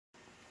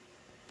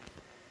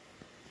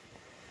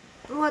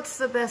What's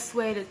the best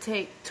way to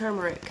take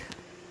turmeric?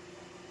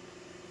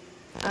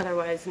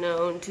 Otherwise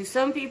known to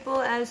some people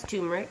as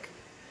turmeric,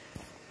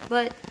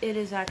 but it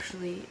is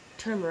actually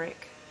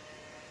turmeric.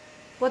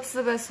 What's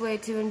the best way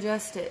to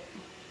ingest it?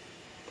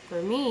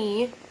 For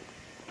me,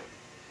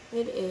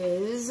 it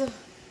is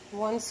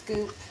 1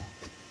 scoop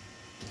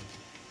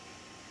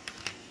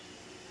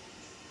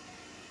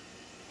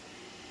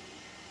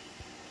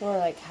or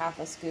like half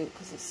a scoop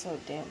because it's so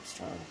damn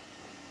strong.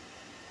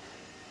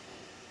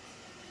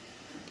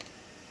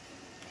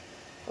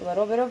 A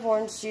little bit of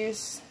orange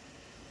juice.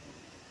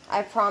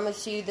 I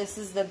promise you this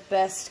is the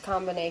best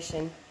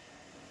combination.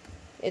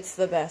 It's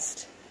the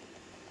best.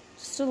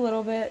 Just a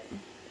little bit.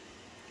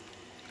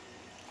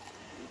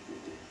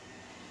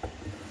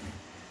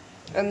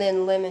 And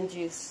then lemon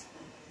juice.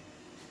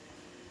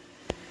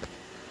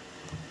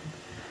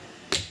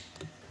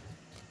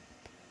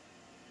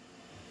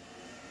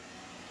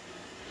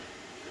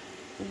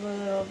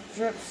 Little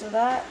drips of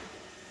that.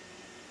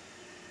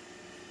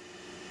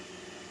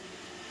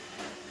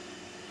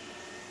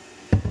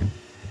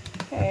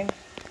 Okay.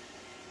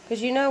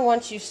 Because you know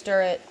once you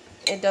stir it,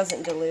 it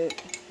doesn't dilute.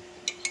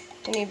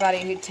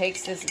 Anybody who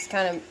takes this, it's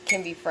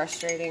can be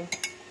frustrating.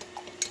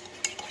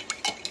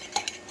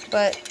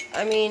 But,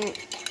 I mean,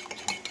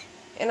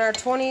 in our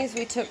 20s,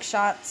 we took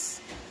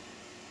shots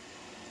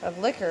of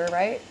liquor,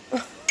 right?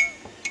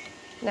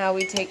 Now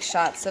we take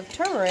shots of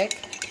turmeric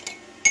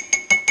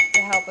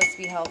to help us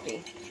be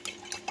healthy.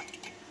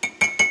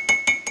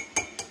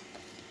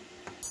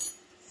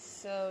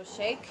 So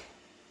shake,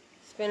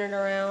 spin it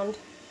around,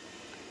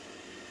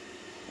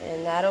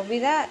 and that'll be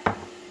that.